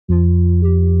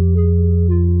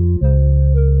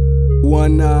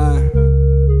K2100.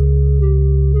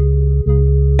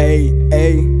 Ay.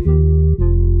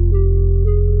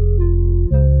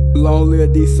 Long live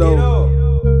Jtwo.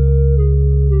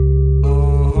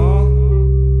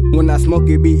 When I smoke,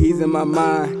 it be easing my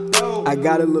mind. I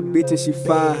got a little bitch and she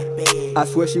fine. I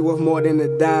swear she worth more than a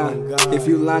dime. If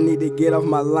you lie, need to get off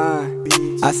my line.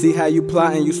 I see how you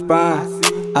plot and you spine.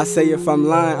 I say if I'm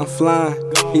lying, I'm flying.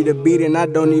 Eat a beat and I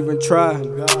don't even try.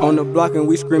 On the block and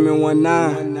we screaming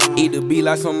 1-9. Eat the beat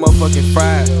like some motherfucking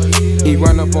fried. He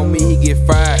run up on me, he get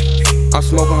fried. I'm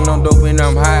smoking on dope and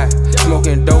I'm high.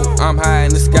 Smoking dope, I'm high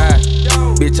in the sky.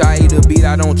 Bitch, I eat a beat,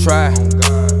 I don't try.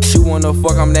 She wanna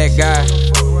fuck, I'm that guy.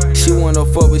 She wanna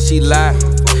fuck, but she lie.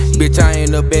 Bitch, I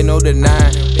ain't a bed, no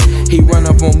denying. He run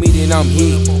up on me, then I'm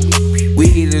hit. We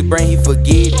hit his brain, he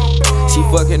forget it. She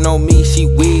fucking on me, she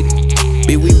with it.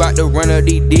 Bitch, we bout to run up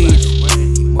these digits.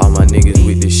 All my niggas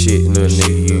with this shit, little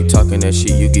nigga. You talking that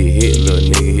shit, you get hit, little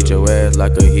nigga. Hit your ass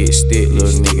like a hit stick, little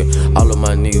nigga. All of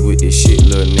my niggas with this shit,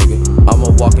 little nigga. I'm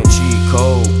a walking cheat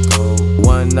code.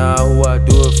 1-9, who I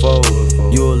do it for?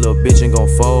 You a little bitch ain't gon'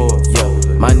 fold, yeah.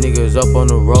 My niggas up on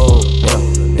the road, yeah.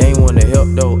 They ain't wanna help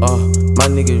though, my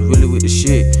niggas really with the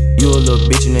shit. You a little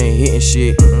bitch and ain't hitting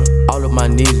shit. All of my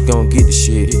niggas gon' get the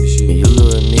shit. And you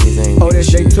little niggas ain't that's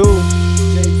Jtwo.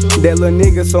 That little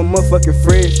nigga so motherfucking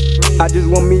fresh. I just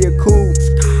want me a coupe,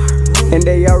 and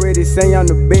they already say I'm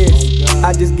the best.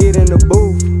 I just get in the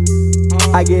booth,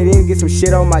 I get in, get some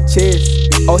shit on my chest.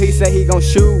 Oh, he say he gon'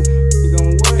 shoot,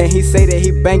 and he say that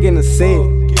he banging a set.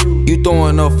 You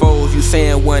throwing up foes, you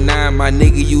saying 1-9, my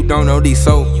nigga, you don't know these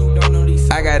so.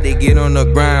 I gotta get on the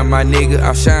grind, my nigga,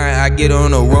 I shine, I get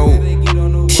on the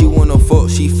road. She wanna fuck,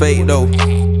 she fake though.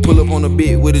 Pull up on the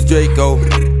bit with a Draco.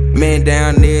 Man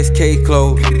down there's K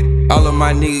clothes. All of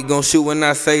my niggas gon' shoot when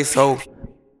I say so.